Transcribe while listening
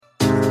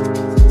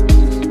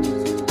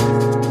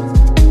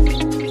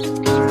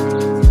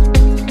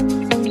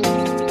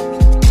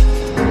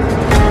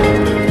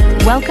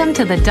Welcome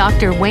to the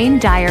Dr. Wayne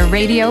Dyer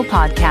Radio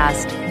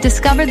Podcast.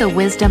 Discover the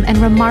wisdom and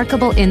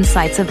remarkable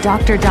insights of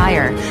Dr.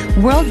 Dyer,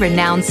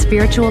 world-renowned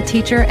spiritual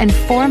teacher and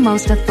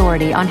foremost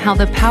authority on how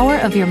the power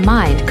of your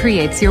mind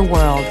creates your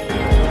world.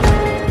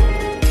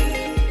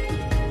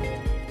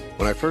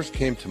 When I first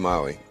came to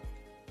Maui,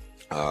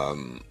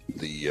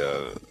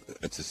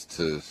 just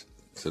to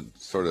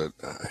sort of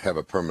have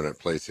a permanent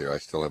place here. I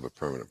still have a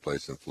permanent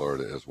place in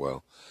Florida as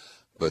well.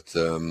 But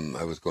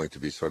I was going to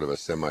be sort of a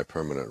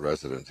semi-permanent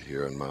resident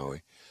here in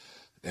Maui.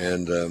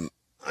 And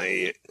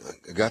I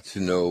got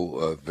to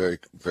know very,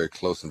 very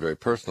close and very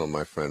personal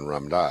my friend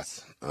Ram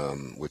Dass,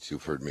 which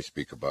you've heard me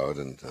speak about,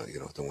 and,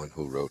 the one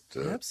who wrote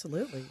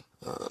Absolutely.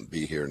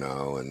 Be Here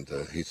Now. And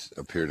he's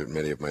appeared at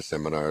many of my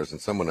seminars, and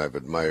someone I've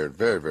admired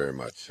very, very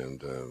much,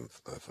 and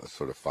I've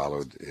sort of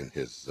followed in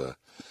his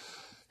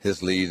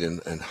lead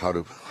and how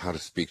to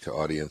speak to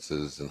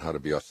audiences and how to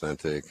be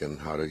authentic and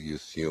how to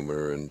use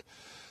humor and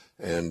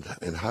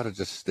how to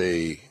just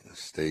stay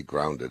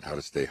grounded, how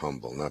to stay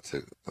humble, not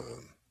to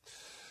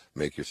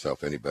make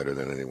yourself any better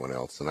than anyone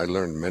else. And I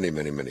learned many,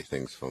 many, many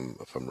things from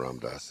Ram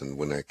Dass. And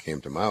when I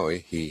came to Maui,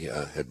 he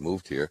had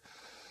moved here,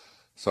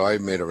 so I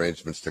made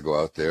arrangements to go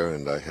out there.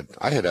 And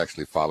I had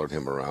actually followed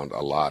him around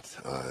a lot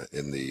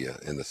in the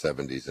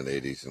 70s and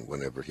 80s, and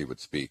whenever he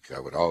would speak, I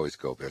would always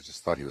go. I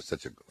just thought he was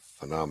such a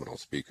phenomenal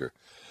speaker.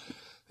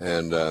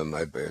 And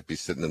I'd be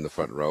sitting in the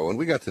front row, and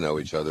we got to know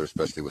each other,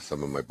 especially with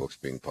some of my books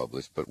being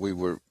published. But we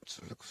were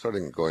sort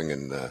of going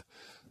in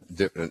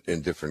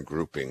different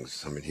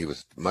groupings. I mean, he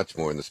was much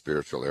more in the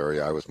spiritual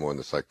area. I was more in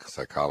the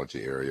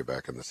psychology area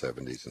back in the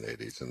 70s and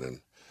 80s. And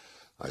then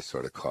I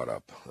sort of caught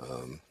up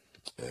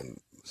and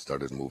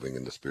started moving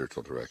in the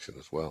spiritual direction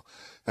as well.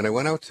 And I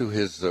went out to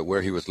his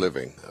where he was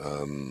living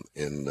on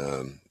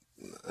the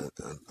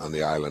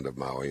island of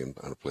Maui, on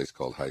a place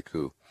called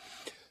Haiku.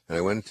 And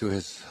I went to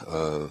his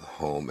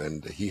home,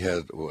 and he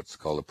had what's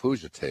called a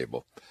puja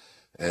table,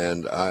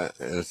 and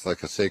it's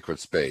like a sacred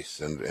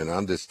space. And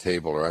on this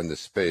table or on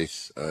this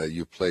space,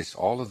 you place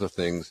all of the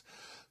things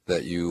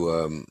that you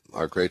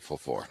are grateful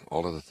for,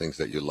 all of the things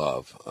that you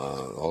love,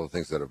 all the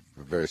things that are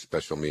very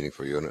special meaning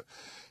for you. And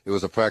it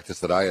was a practice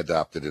that I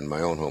adopted in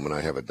my own home, and I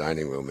have a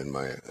dining room in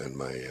my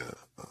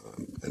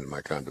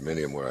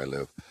condominium where I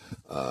live,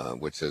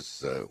 which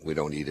is we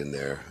don't eat in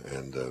there,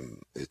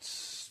 and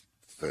it's.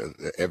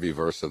 Every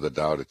verse of the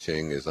Tao Te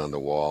Ching is on the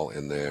wall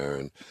in there,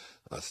 and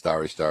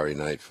Starry, Starry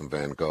Night from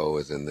Van Gogh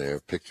is in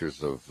there.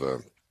 Pictures of,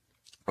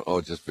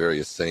 just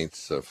various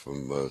saints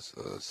from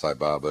Sai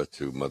Baba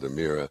to Mother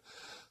Mira.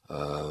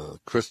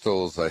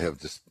 Crystals, I have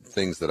just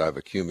things that I've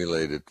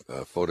accumulated,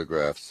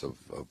 photographs of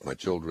my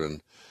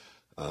children.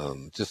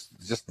 Just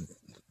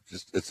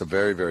it's a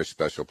very, very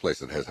special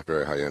place. It has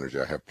very high energy.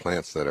 I have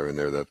plants that are in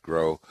there that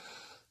grow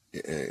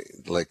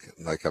like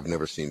I've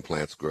never seen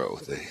plants grow.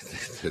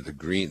 They're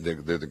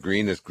the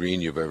greenest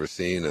green you've ever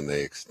seen, and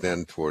they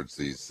extend towards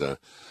these,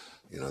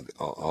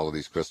 all of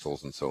these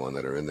crystals and so on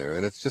that are in there.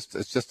 And it's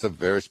just a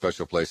very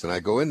special place. And I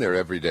go in there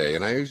every day,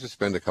 and I usually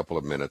spend a couple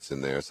of minutes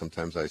in there.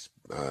 Sometimes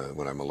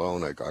when I'm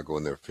alone, I go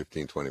in there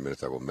 15, 20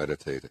 minutes. I will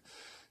meditate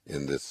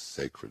in this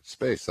sacred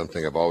space.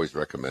 Something I've always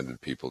recommended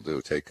people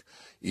do.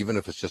 Even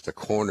if it's just a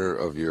corner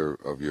of your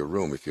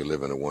room, if you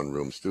live in a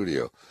one-room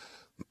studio.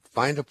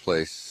 Find a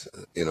place,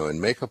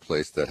 and make a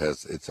place that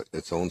has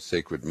its own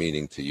sacred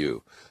meaning to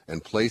you,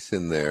 and place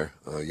in there,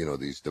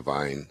 these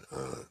divine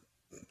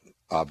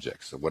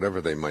objects, or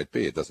whatever they might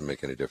be. It doesn't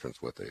make any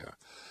difference what they are.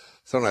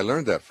 So I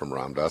learned that from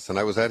Ram Dass, and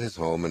I was at his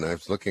home, and I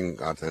was looking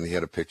out, and he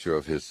had a picture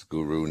of his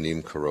guru,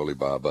 Neem Karoli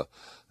Baba,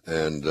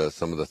 and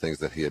some of the things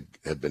that he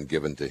had been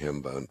given to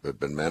him, had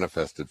been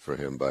manifested for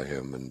him by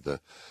him, and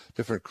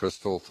different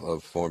crystal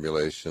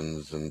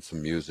formulations and some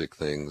music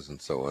things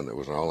and so on. It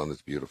was all on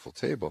this beautiful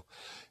table.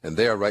 And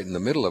there, right in the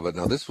middle of it,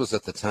 now this was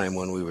at the time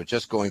when we were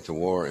just going to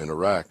war in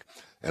Iraq,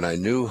 and I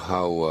knew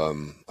how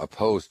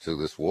opposed to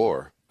this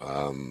war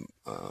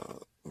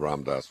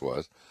Ram Dass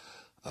was.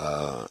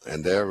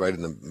 And there, right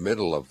in the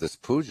middle of this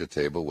puja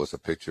table, was a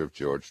picture of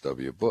George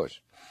W.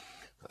 Bush.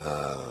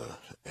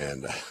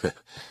 And I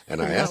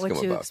asked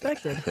him about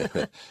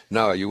that.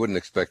 No, you wouldn't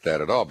expect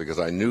that at all, because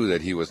I knew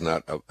that he was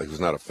not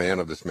a fan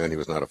of this man. He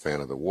was not a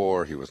fan of the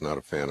war. He was not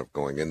a fan of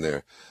going in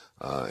there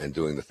and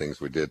doing the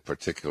things we did.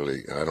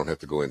 Particularly, I don't have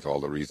to go into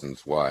all the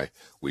reasons why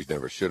we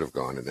never should have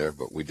gone in there,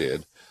 but we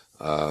did.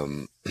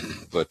 So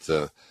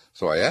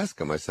I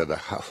asked him. I said,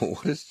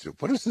 "What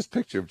is this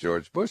picture of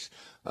George Bush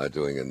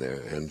doing in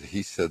there?" And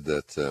he said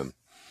that.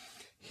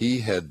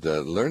 He had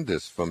learned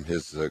this from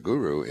his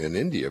guru in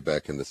India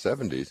back in the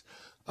 70s,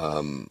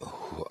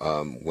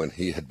 when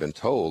he had been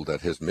told that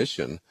his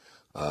mission,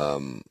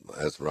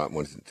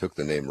 when he took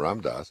the name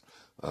Ram Dass,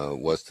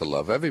 was to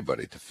love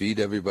everybody, to feed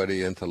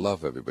everybody, and to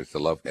love everybody, to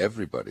love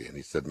everybody. And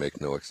he said,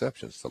 make no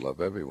exceptions, to love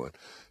everyone.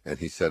 And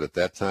he said at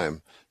that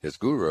time, his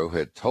guru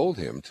had told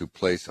him to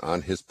place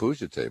on his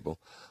puja table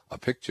a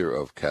picture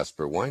of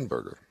Caspar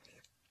Weinberger.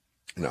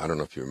 Now, I don't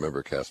know if you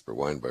remember Caspar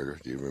Weinberger.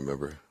 Do you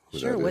remember who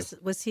Sure. that is?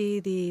 Was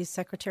he the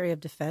Secretary of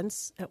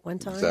Defense at one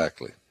time?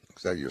 Exactly.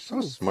 You're so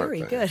Oh, smart.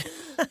 very Diane. good.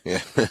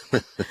 Yeah,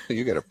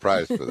 you get a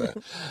prize for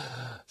that.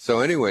 So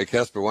anyway,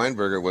 Caspar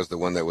Weinberger was the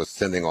one that was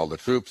sending all the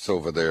troops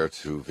over there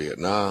to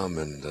Vietnam,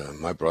 and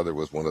my brother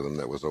was one of them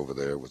that was over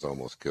there, was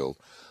almost killed,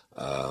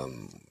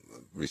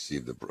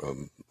 received the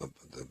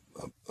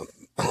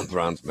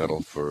bronze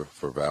medal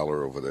for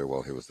valor over there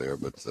while he was there,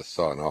 but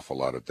saw an awful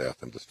lot of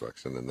death and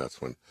destruction, and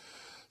that's when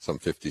some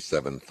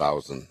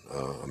 57,000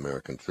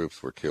 American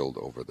troops were killed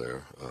over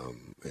there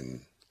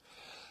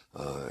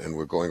and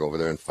we're going over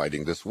there and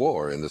fighting this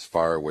war in this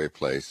faraway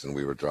place, and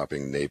we were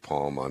dropping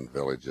napalm on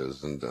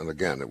villages, and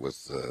again, it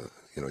was,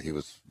 he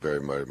was very,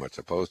 very much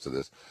opposed to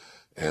this,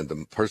 and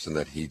the person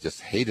that he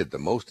just hated the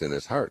most in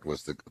his heart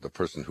was the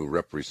person who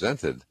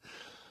represented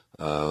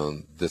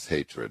this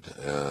hatred,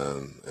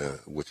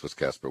 which was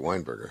Caspar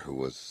Weinberger, who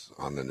was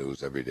on the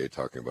news every day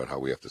talking about how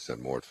we have to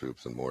send more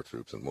troops and more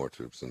troops and more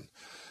troops, and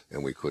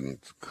we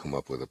couldn't come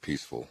up with a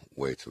peaceful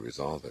way to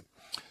resolve it.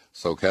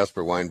 So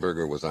Caspar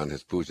Weinberger was on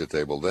his puja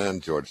table then.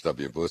 George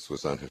W. Bush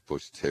was on his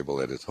puja table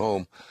at his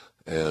home.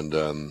 And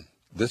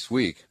this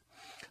week,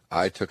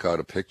 I took out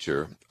a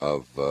picture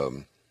of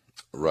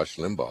Rush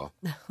Limbaugh,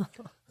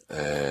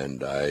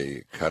 and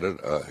I cut it.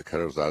 It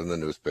was out in the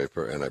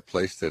newspaper, and I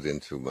placed it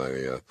into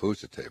my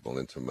puja table,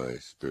 into my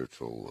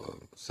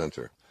spiritual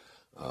center,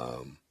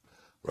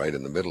 right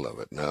in the middle of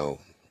it. Now,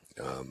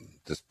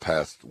 this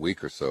past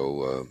week or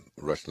so,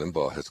 Rush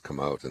Limbaugh has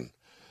come out, and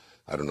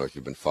I don't know if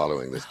you've been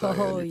following this,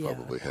 Diane. You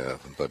probably have.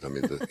 But I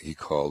mean, he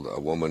called a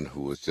woman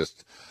who was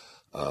just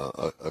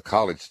a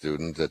college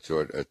student at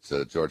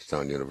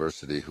Georgetown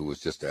University, who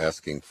was just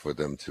asking for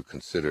them to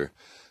consider,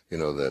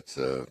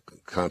 that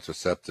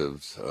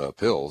contraceptives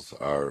pills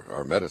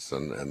are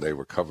medicine, and they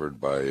were covered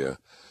by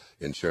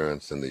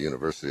insurance, and the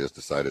university has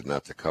decided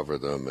not to cover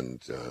them, and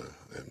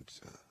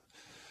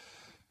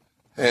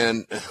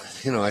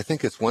I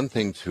think it's one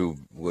thing to,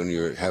 when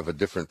you have a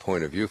different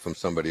point of view from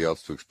somebody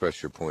else, to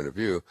express your point of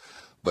view,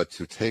 but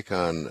to take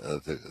on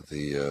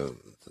the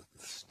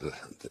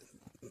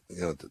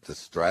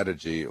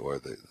strategy or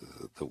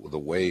the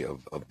way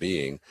of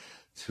being,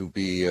 to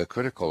be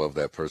critical of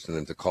that person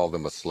and to call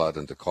them a slut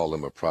and to call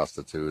them a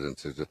prostitute and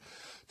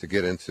to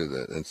get into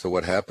that. And so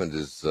what happened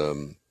is,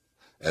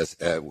 as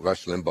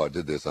Rush Limbaugh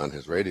did this on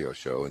his radio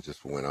show and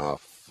just went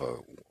off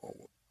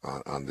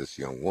on this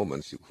young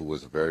woman, who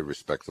was a very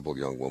respectable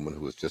young woman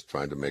who was just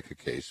trying to make a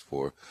case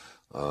for,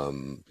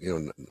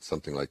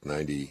 something like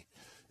 98%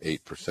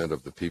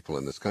 of the people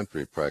in this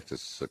country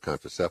practice a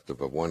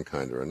contraceptive of one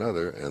kind or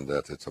another, and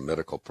that it's a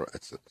medical,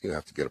 you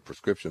have to get a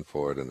prescription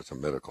for it, and it's a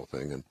medical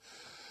thing,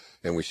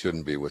 and we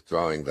shouldn't be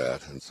withdrawing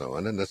that, and so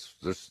on. And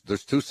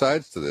there's two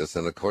sides to this,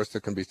 and of course there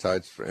can be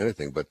sides for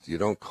anything, but you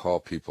don't call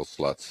people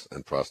sluts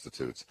and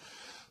prostitutes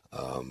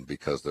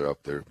because they're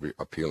up there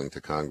appealing to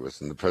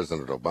Congress. And the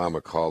President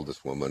Obama called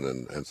this woman,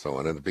 and so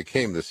on, and it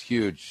became this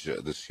huge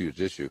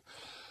issue.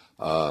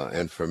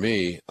 And for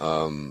me,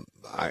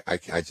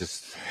 I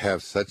just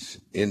have such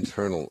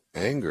internal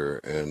anger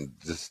and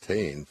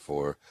disdain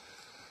for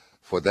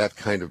that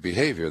kind of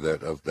behavior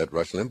that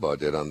Rush Limbaugh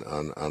did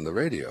on the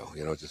radio.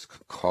 Just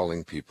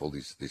calling people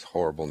these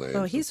horrible names.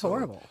 Oh, he's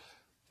horrible.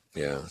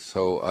 Yeah,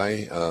 so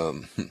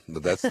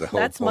that's the whole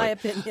That's point. my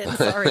opinion.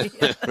 Sorry.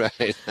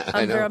 Right,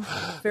 I know.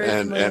 Very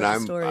familiar with the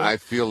story. I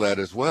feel that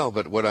as well.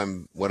 But what I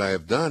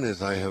have done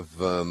is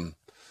I'm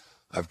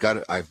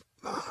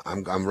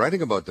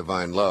writing about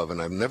divine love,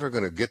 and I'm never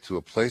going to get to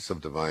a place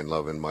of divine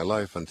love in my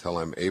life until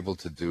I'm able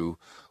to do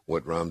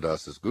what Ram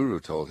Dass's guru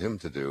told him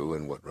to do,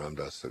 and what Ram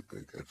Dass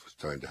was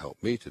trying to help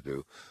me to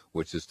do,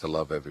 which is to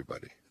love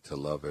everybody.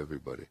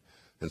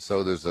 And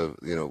so there's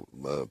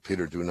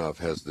Peter Dunov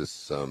has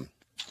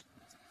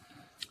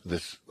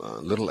this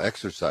little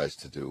exercise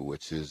to do,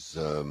 which is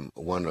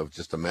one of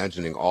just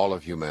imagining all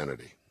of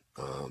humanity,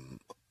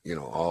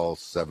 all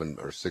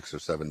 6 or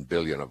 7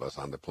 billion of us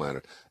on the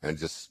planet, and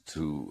just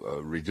to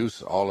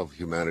reduce all of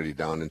humanity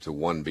down into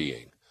one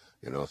being,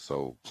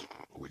 so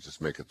we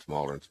just make it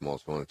smaller and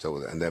smaller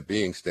and that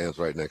being stands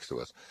right next to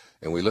us,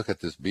 and we look at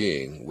this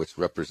being which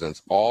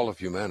represents all of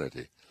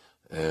humanity,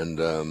 and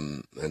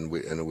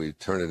we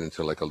turn it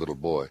into like a little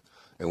boy,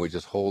 and we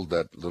just hold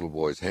that little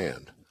boy's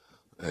hand.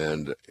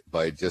 And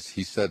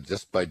he said,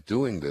 just by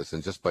doing this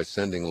and just by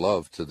sending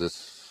love to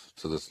this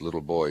little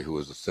boy who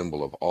is a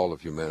symbol of all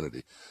of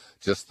humanity,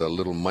 just the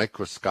little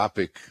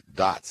microscopic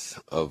dots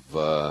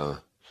or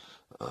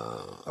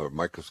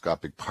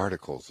microscopic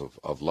particles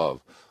of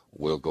love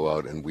will go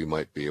out, and we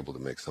might be able to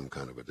make some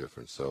kind of a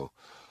difference. So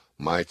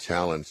my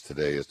challenge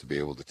today is to be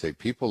able to take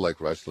people like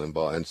Rush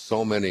Limbaugh and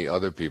so many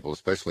other people,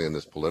 especially in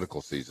this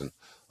political season,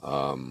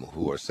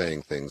 who are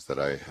saying things that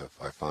I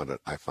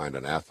find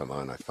anathema,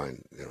 and I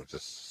find,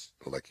 just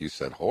like you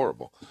said,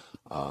 horrible,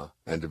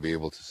 and to be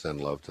able to send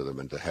love to them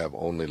and to have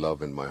only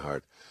love in my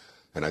heart.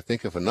 And I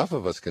think if enough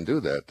of us can do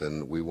that,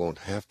 then we won't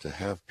have to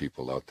have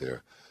people out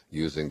there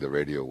using the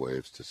radio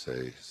waves to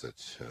say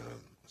such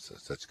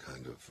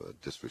kind of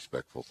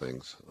disrespectful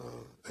things,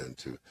 and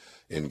to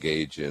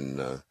engage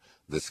in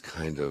this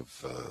kind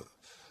of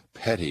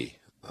petty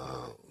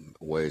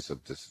ways of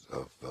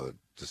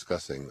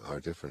discussing our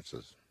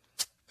differences.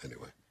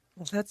 Anyway,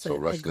 Well, that's so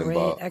a great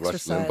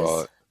exercise.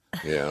 Rush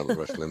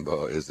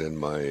Limbaugh is in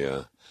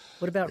my.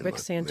 What about Rick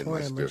in my Santorum?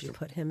 Would you spiritual.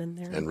 put him in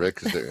there? And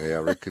Rick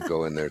Rick could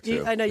go in there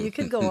too. I know you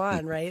could go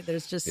on, right?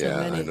 There's just so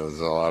many. I know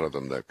there's a lot of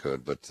them that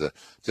could, but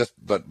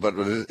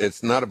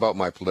it's not about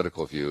my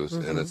political views,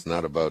 and it's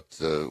not about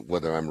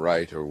whether I'm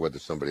right or whether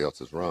somebody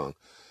else is wrong.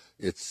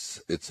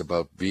 It's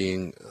about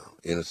being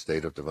in a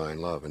state of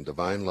divine love, and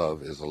divine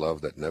love is a love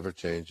that never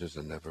changes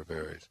and never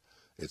varies.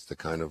 It's the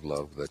kind of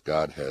love that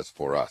God has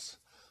for us,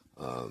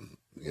 and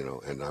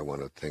I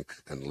want to think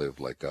and live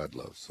like God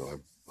loves. So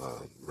I'm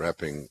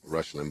wrapping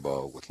Rush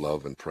Limbaugh with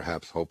love, and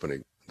perhaps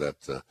hoping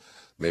that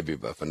maybe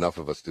if enough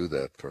of us do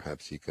that,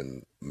 perhaps he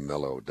can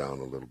mellow down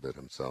a little bit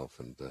himself,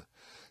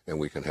 and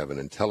we can have an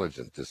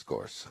intelligent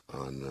discourse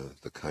on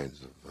the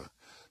kinds of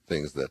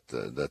things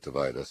that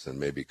divide us, and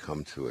maybe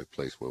come to a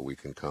place where we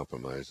can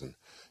compromise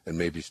and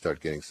maybe start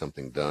getting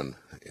something done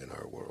in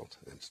our world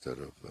instead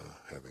of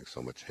having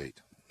so much hate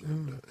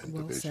and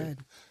Well division. said.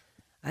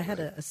 I had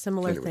a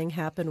similar thing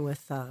happen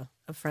with a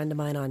friend of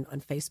mine on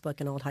Facebook,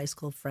 an old high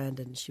school friend,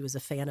 and she was a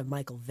fan of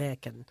Michael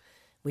Vick, and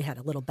we had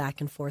a little back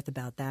and forth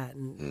about that,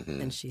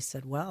 and she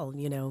said, well,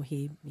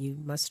 you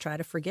must try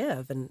to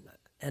forgive,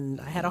 and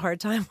I had a hard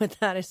time with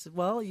that. I said,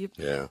 well,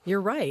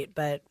 you're right,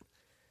 but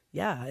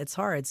yeah, it's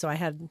hard. So I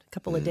had a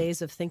couple of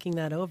days of thinking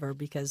that over,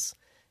 because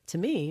to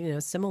me,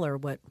 similar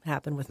what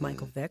happened with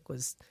Michael Vick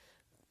was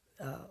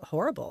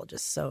horrible,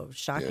 just so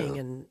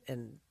shocking,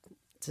 and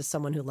to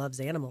someone who loves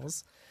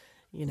animals.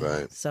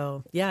 Right.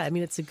 So yeah, I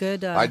mean, it's a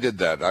good. I did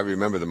that. I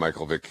remember the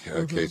Michael Vick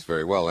case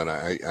very well, and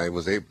I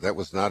was able. That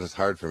was not as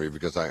hard for me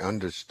because I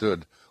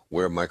understood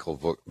where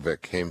Michael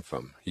Vick came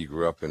from. He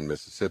grew up in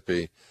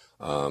Mississippi.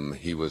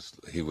 He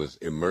was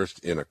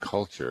immersed in a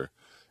culture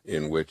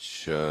in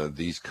which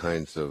these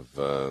kinds of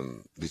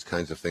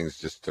things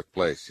just took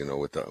place.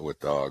 With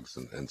dogs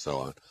and so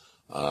on.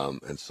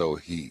 And so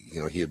he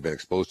had been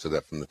exposed to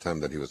that from the time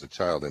that he was a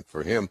child, and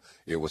for him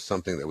it was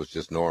something that was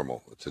just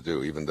normal to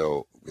do, even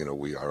though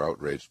we are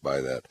outraged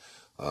by that,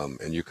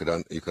 and you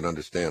could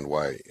understand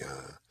why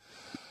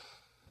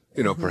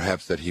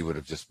perhaps that he would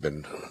have just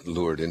been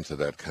lured into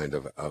that kind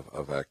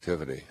of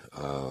activity,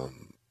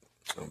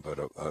 but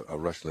a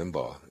Rush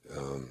Limbaugh,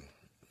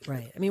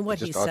 right. I mean, what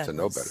he ought said to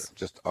know better.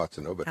 Just ought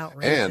to know better.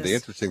 Outrageous. And the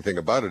interesting thing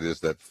about it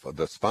is that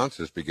the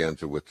sponsors began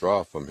to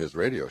withdraw from his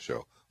radio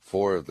show.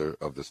 4 of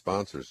the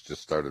sponsors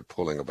just started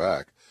pulling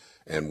back,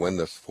 and when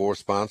the 4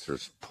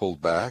 sponsors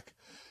pulled back,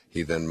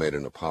 he then made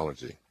an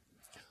apology,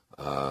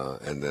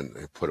 and then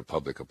he put a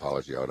public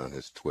apology out on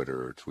his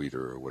Twitter or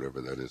Tweeter or whatever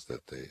that is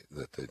that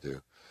they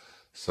do,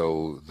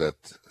 so that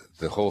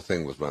the whole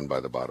thing was run by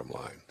the bottom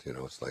line.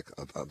 It's like,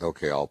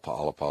 okay, I'll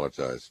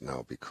apologize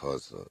now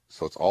because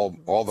so it's all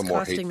the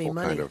more hateful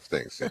kind of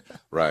things,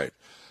 right?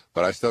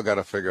 But I still got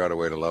to figure out a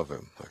way to love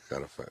him. I got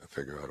to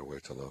figure out a way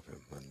to love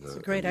him. And, it's a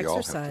great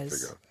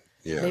exercise.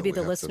 Maybe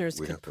the listeners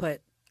could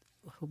put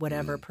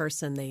whatever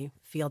person they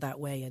feel that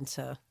way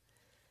into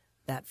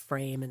that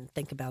frame and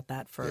think about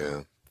that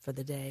for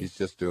the day. He's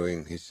just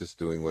doing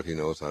what he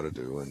knows how to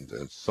do,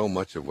 and so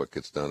much of what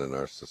gets done in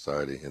our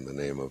society in the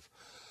name of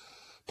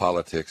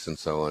politics and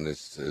so on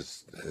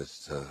is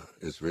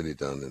really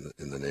done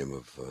in the name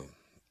of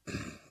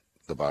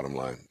the bottom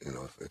line.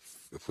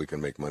 If we can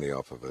make money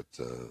off of it.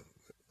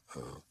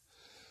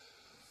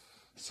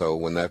 So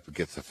when that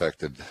gets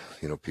affected,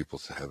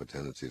 people have a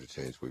tendency to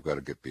change. We've got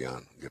to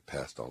get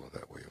past all of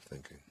that way of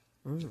thinking.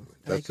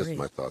 That's just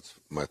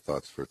my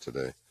thoughts for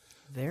today.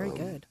 Very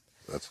good.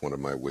 That's one of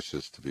my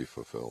wishes to be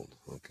fulfilled.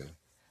 Okay.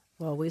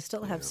 Well, we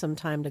still have some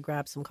time to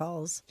grab some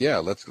calls. Yeah,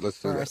 let's do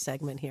for that. Our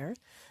segment here.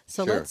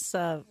 So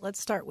sure. let's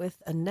start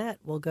with Annette.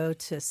 We'll go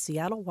to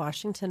Seattle,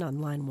 Washington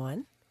on line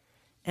 1.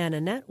 And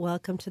Annette,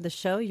 welcome to the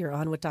show. You're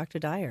on with Dr.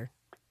 Dyer.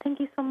 Thank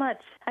you so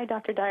much. Hi,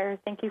 Dr. Dyer.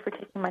 Thank you for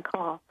taking my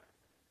call.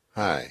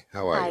 Hi.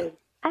 How are you?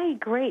 Hi.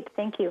 Great.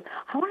 Thank you.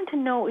 I wanted to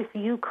know if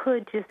you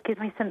could just give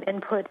me some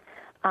input.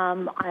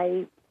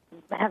 I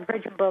have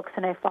read your books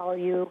and I follow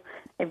you.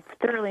 I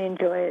thoroughly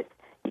enjoy it.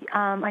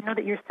 I know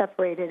that you're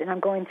separated, and I'm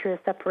going through a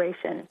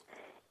separation.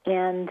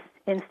 And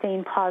in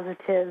staying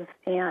positive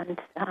and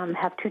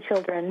have 2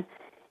 children,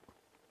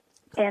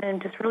 and in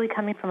just really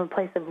coming from a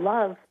place of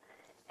love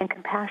and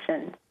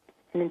compassion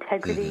and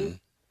integrity.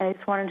 And I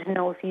just wanted to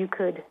know if you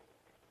could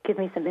give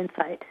me some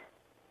insight.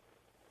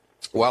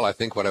 Well, I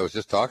think what I was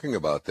just talking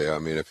about there. I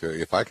mean,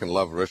 if I can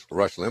love Rush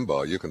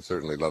Limbaugh, you can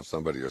certainly love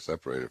somebody you're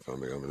separated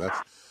from. I mean,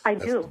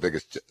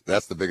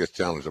 that's the biggest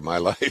challenge of my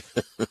life.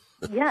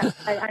 Yes,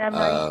 I'm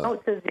writing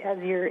notes as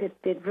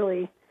it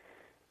really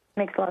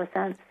makes a lot of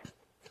sense.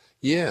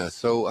 Yeah,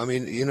 so, I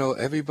mean,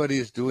 everybody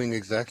is doing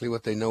exactly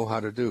what they know how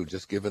to do,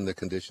 just given the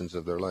conditions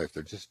of their life.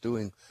 They're just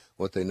doing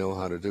what they know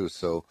how to do.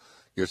 So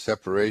your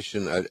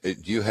separation, do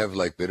you have,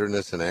 like,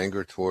 bitterness and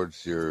anger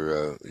towards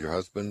your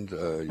husband,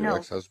 your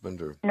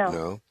ex-husband? Or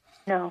No.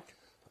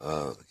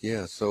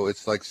 Yeah, so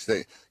it's like,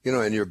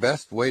 and your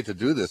best way to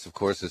do this, of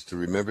course, is to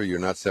remember you're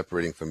not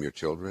separating from your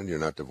children. You're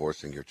not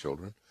divorcing your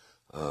children.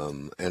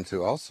 and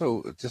to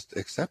also just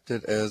accept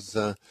it as,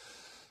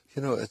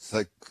 it's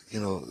like,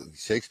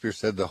 Shakespeare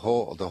said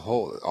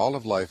all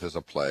of life is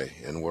a play,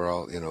 and we're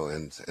all,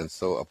 and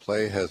so a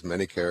play has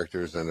many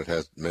characters and it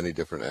has many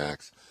different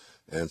acts.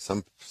 And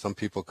some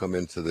people come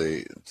into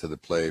the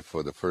play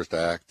for the first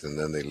act and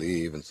then they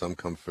leave, and some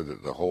come for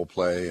the whole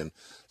play, and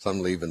some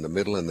leave in the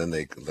middle and then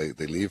they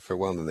leave for a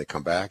while and then they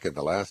come back at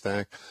the last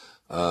act.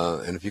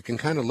 And if you can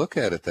kind of look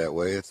at it that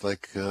way, it's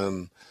like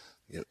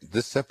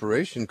this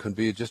separation could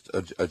be just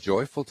a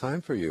joyful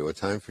time for you, a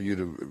time for you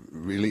to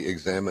really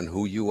examine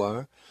who you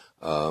are,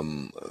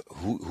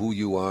 who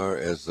you are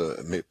as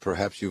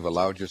perhaps you've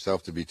allowed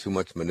yourself to be too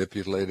much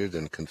manipulated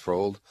and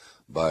controlled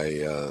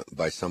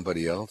by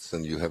somebody else,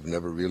 and you have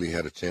never really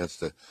had a chance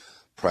to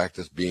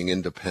practice being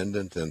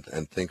independent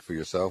and think for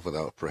yourself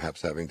without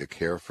perhaps having to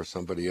care for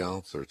somebody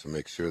else, or to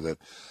make sure that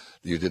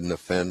you didn't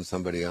offend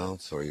somebody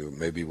else, or you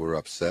maybe were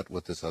upset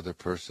with this other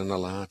person a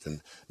lot,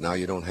 and now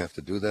you don't have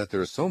to do that.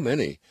 There are so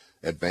many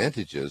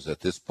advantages at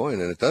this point,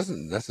 and it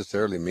doesn't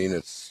necessarily mean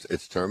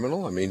it's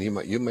terminal. I mean,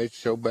 you may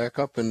show back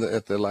up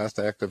at the last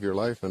act of your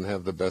life and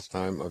have the best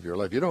time of your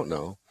life. You don't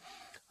know.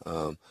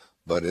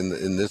 But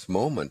in this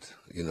moment,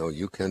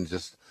 you can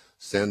just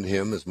send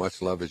him as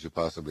much love as you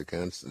possibly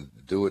can.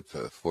 Do it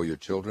for your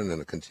children on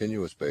a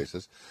continuous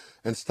basis,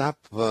 and stop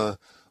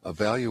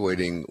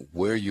evaluating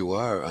where you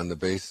are on the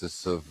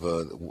basis of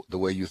the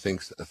way you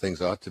think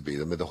things ought to be.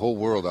 I mean, the whole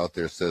world out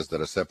there says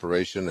that a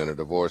separation and a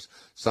divorce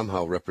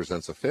somehow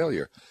represents a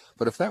failure.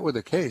 But if that were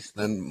the case,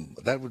 then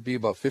that would be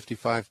about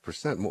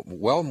 55%,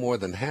 well more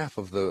than half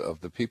of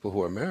the people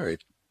who are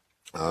married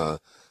are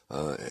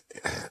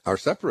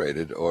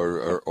separated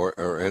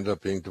or end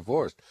up being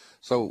divorced.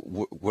 So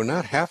we're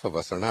not, half of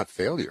us are not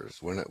failures.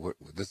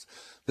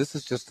 This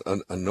is just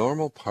a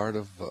normal part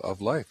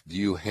of life. Do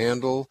you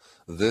handle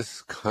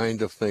this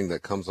kind of thing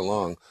that comes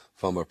along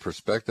from a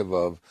perspective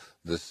of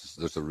this?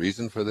 There's a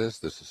reason for this.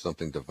 This is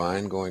something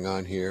divine going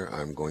on here.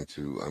 I'm going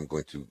to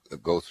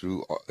go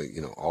through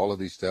all of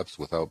these steps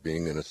without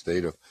being in a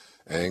state of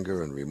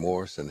anger and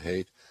remorse and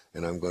hate.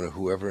 And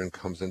whoever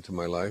comes into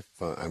my life,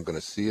 I'm going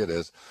to see it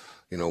as,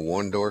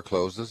 one door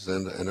closes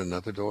and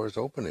another door is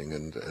opening,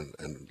 and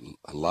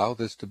allow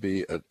this to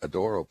be a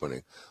door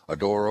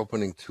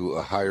opening to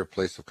a higher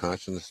place of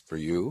consciousness for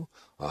you,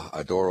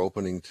 a door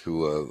opening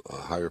to a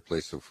higher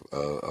place of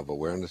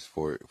awareness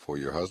for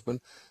your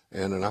husband,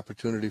 and an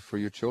opportunity for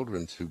your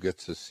children to get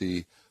to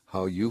see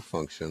how you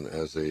function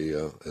as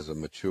a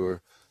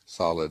mature,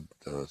 solid,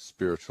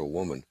 spiritual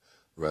woman,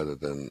 rather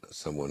than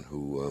someone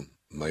who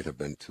might have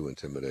been too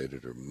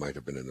intimidated or might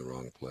have been in the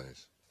wrong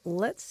place.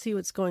 Let's see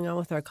what's going on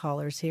with our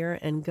callers here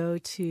and go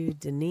to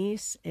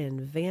Denise in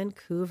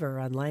Vancouver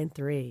on line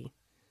 3.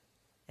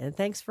 And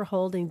thanks for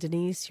holding,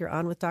 Denise. You're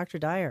on with Dr.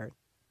 Dyer.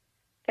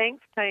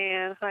 Thanks,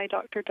 Diane. Hi,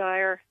 Dr.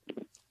 Dyer.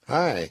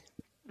 Hi.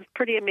 It's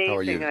pretty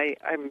amazing. How are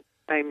you?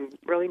 I'm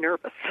really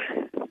nervous.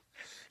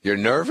 You're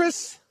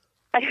nervous?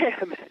 I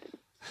am.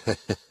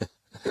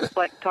 It's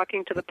like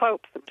talking to the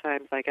Pope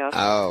sometimes, I guess.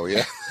 Oh,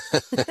 yeah.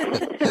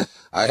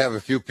 I have a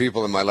few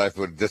people in my life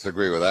who would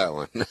disagree with that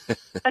one.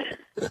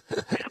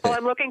 Well,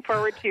 I'm looking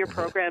forward to your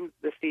program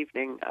this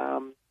evening.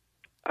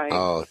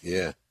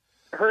 Yeah.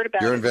 Heard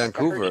about You're it. in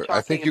Vancouver.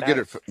 I think you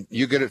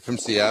get it from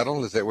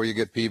Seattle. Is that where you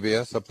get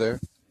PBS up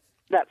there?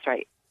 That's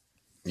right.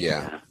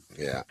 Yeah.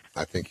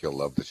 I think you'll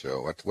love the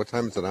show. What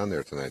time is it on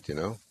there tonight? Do you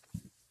know?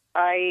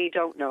 I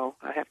don't know.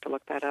 I have to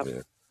look that up.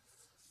 Yeah.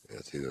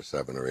 It's either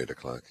 7 or 8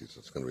 o'clock.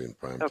 It's going to be in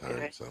prime Okay.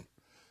 time. So,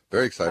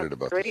 very excited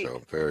about great. the show.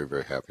 Very,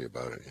 very happy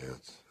about it. Yeah,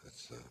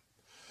 it's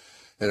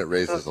and it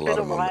raises So a lot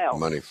of while.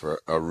 money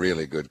for a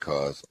really good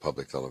cause,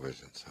 public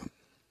television. So.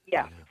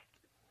 Yeah,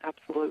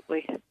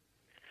 absolutely.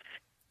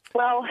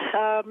 Well,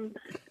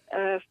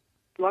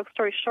 long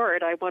story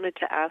short, I wanted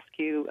to ask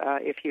you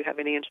if you have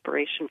any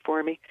inspiration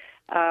for me.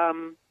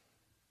 A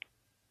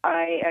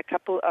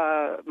couple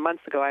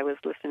months ago, I was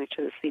listening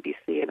to the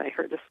CBC, and I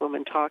heard this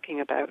woman talking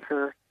about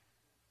her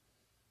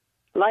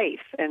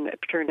life, and it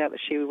turned out that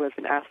she was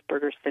an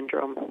Asperger's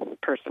syndrome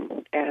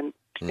person, and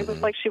it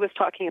was like she was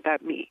talking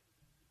about me.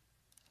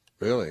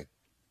 Really?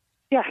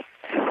 Yes.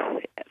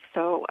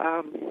 So,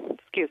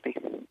 excuse me.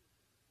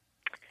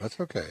 That's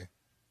okay.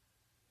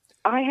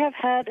 I have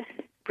had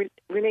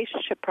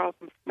relationship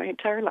problems my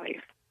entire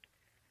life.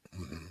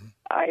 Mm-hmm.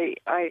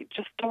 I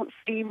just don't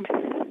seem...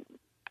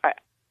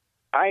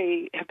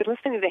 I have been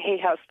listening to the Hay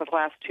House for the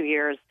last 2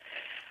 years.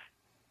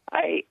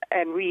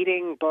 And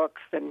reading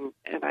books, and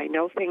I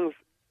know things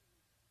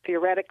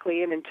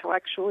theoretically and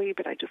intellectually,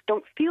 but I just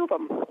don't feel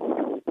them.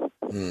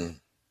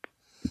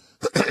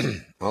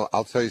 Well,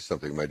 I'll tell you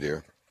something, my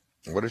dear.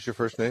 What is your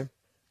first name?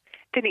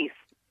 Denise.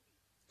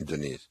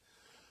 Denise.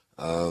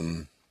 I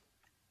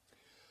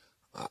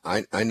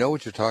know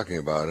what you're talking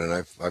about, and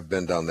I've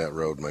been down that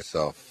road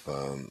myself,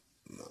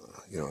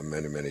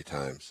 many, many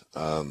times.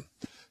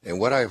 And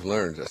what I've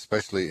learned,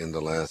 especially in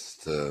the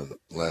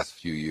last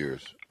few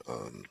years,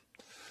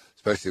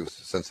 especially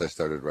since I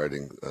started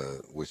writing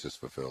Wishes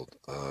Fulfilled,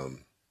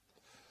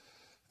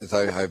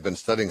 I've been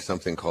studying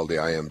something called the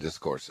I Am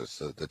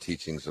Discourses, the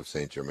teachings of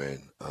Saint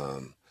Germain.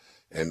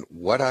 And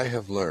what I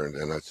have learned,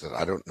 and I said,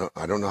 I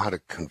don't know how to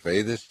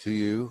convey this to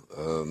you,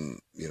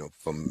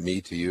 from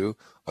me to you,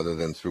 other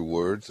than through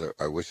words.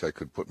 I wish I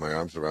could put my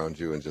arms around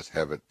you and just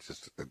have it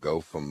just go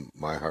from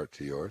my heart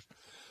to yours.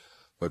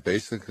 But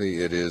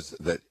basically it is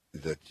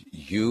that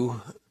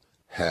you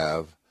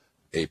have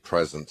a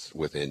presence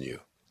within you.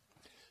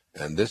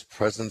 And this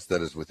presence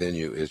that is within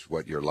you is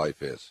what your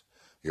life is.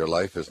 Your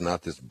life is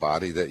not this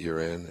body that you're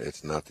in.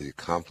 It's not the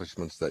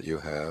accomplishments that you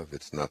have.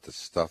 It's not the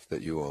stuff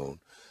that you own.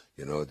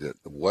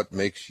 What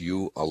makes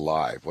you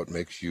alive, what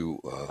makes you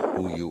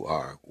who you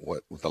are,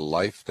 what the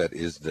life that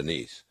is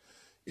Denise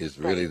is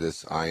really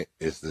this I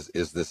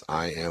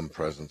am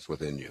presence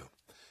within you,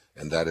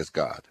 and that is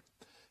God,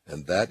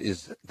 and that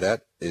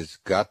is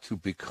got to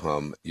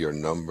become your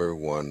number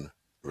one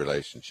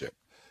relationship,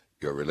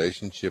 your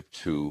relationship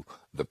to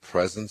the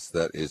presence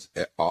that is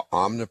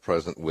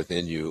omnipresent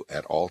within you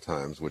at all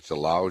times, which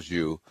allows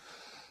you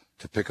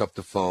to pick up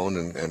the phone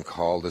and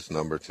call this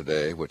number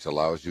today, which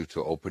allows you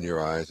to open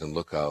your eyes and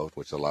look out,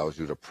 which allows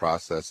you to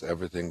process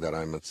everything that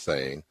I'm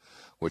saying,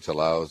 which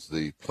allows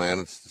the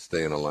planets to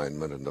stay in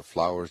alignment and the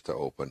flowers to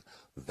open.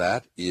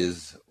 That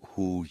is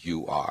who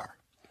you are.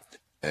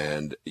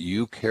 And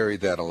you carry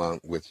that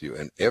along with you.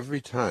 And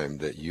every time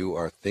that you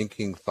are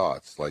thinking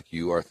thoughts like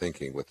you are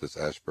thinking with this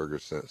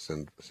Asperger's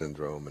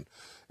syndrome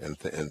and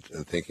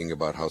thinking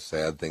about how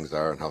sad things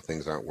are and how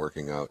things aren't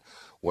working out,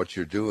 what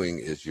you're doing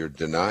is you're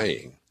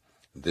denying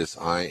this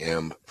I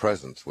am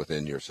presence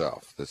within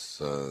yourself,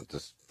 this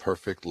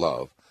perfect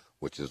love,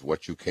 which is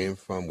what you came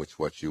from, which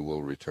what you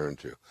will return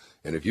to.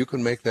 And if you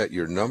can make that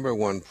your number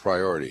one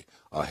priority,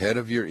 ahead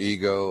of your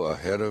ego,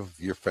 ahead of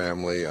your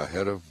family,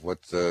 ahead of what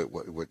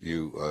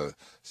you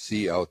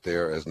see out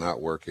there as not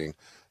working,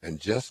 and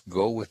just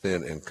go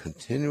within and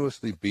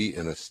continuously be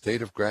in a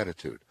state of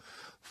gratitude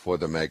for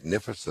the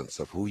magnificence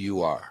of who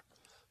you are,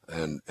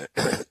 and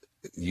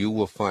you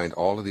will find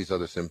all of these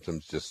other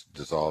symptoms just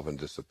dissolve and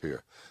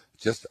disappear.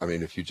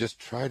 If you just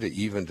try to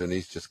even,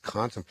 Denise, just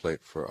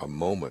contemplate for a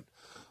moment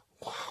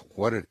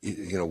what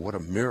a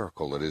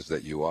miracle it is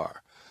that you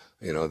are.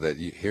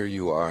 Here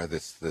you are,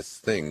 this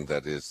thing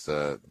that is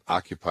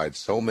occupied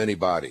so many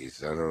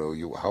bodies. I don't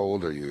know, how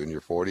old are you? In your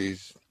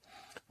 40s?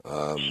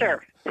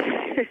 Sure.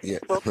 Yeah,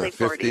 we'll say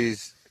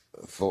 50s,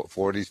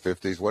 40s,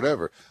 50s,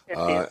 whatever.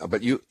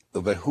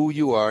 But who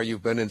you are,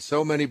 you've been in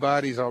so many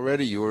bodies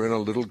already. You were in a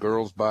little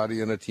girl's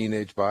body, and a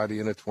teenage body,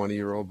 and a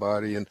 20-year-old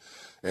body,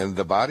 and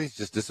the bodies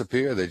just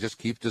disappear. They just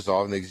keep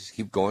dissolving. They just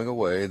keep going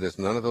away. There's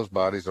none of those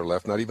bodies are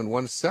left. Not even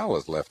one cell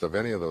is left of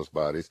any of those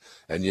bodies.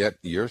 And yet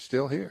you're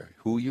still here,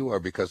 who you are,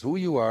 because who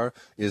you are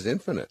is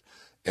infinite.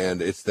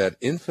 And it's that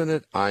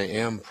infinite I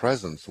am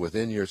presence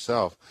within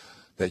yourself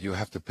that you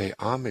have to pay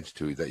homage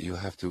to, that you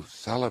have to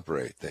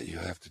celebrate, that you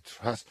have to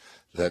trust,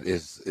 that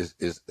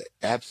is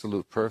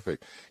absolute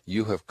perfect.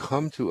 You have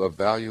come to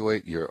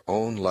evaluate your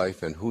own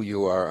life and who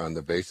you are on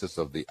the basis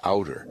of the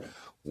outer,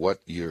 what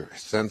your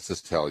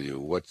senses tell you,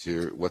 what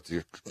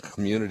your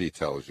community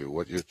tells you,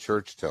 what your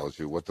church tells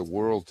you, what the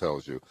world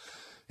tells you,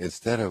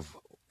 instead of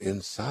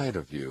inside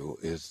of you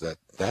is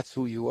that's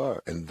who you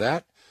are. And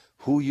that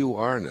who you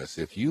are-ness,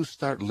 if you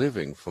start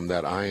living from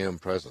that I am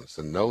presence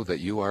and know that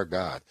you are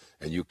God,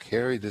 and you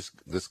carry this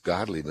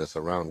godliness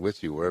around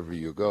with you wherever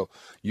you go,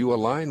 you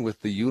align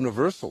with the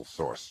universal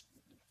source,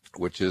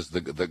 which is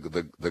the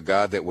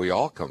God that we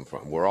all come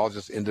from. We're all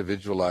just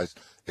individualized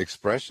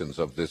expressions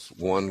of this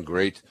one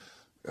great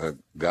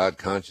God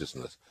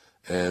consciousness.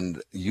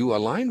 And you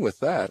align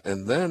with that,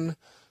 and then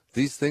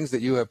these things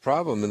that you have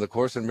problem in the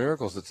Course in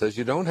Miracles, it says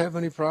you don't have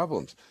any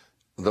problems,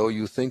 though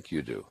you think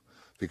you do.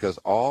 Because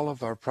all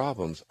of our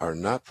problems are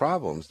not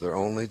problems. They're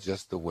only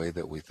just the way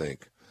that we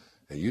think.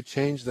 And you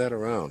change that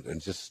around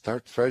and just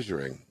start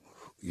treasuring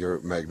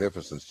your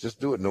magnificence. Just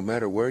do it no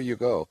matter where you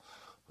go.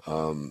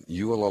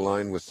 You will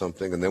align with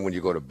something. And then when you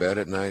go to bed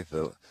at night,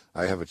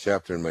 I have a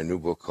chapter in my new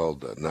book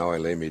called Now I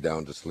Lay Me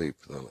Down to Sleep.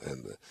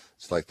 And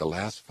it's like the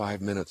last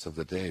 5 minutes of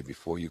the day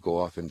before you go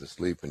off into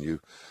sleep, and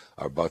you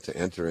are about to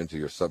enter into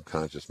your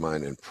subconscious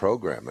mind and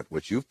program it,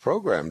 which you've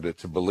programmed it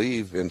to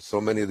believe in so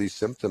many of these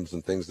symptoms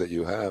and things that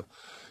you have.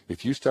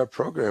 If you start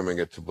programming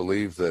it to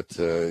believe that,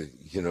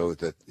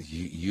 that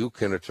you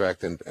can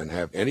attract and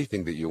have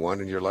anything that you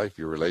want in your life,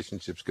 your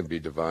relationships can be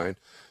divine,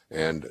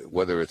 and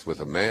whether it's with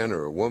a man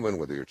or a woman,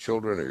 whether your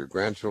children or your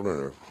grandchildren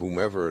or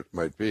whomever it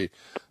might be,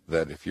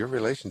 that if your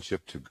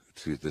relationship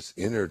to this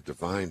inner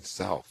divine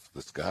self,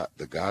 this God,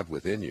 the God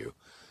within you,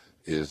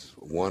 is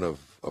one of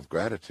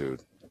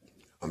gratitude,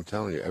 I'm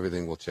telling you,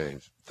 everything will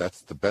change.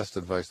 That's the best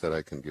advice that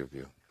I can give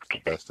you. The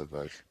best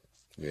advice.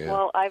 Yeah.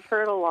 Well, I've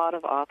heard a lot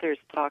of authors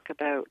talk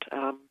about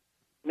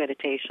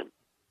meditation,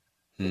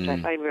 which I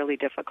find really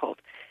difficult.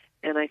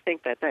 And I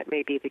think that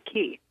may be the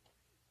key.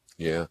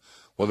 Yeah.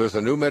 Well, there's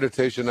a new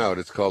meditation out.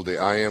 It's called the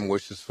I Am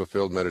Wishes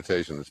Fulfilled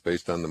Meditation. It's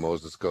based on the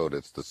Moses Code.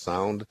 It's the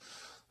sound,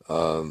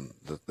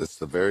 it's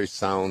the very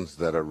sounds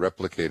that are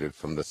replicated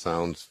from the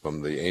sounds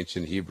from the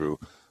ancient Hebrew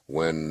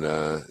when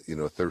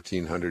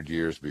 1,300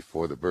 years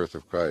before the birth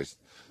of Christ,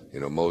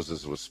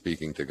 Moses was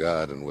speaking to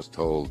God and was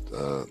told,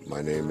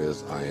 "My name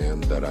is I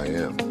am that I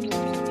am."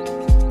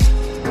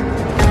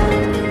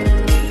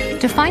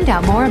 To find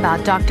out more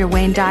about Dr.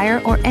 Wayne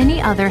Dyer or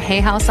any other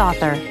Hay House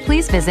author,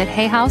 please visit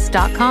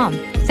hayhouse.com.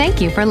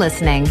 Thank you for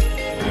listening.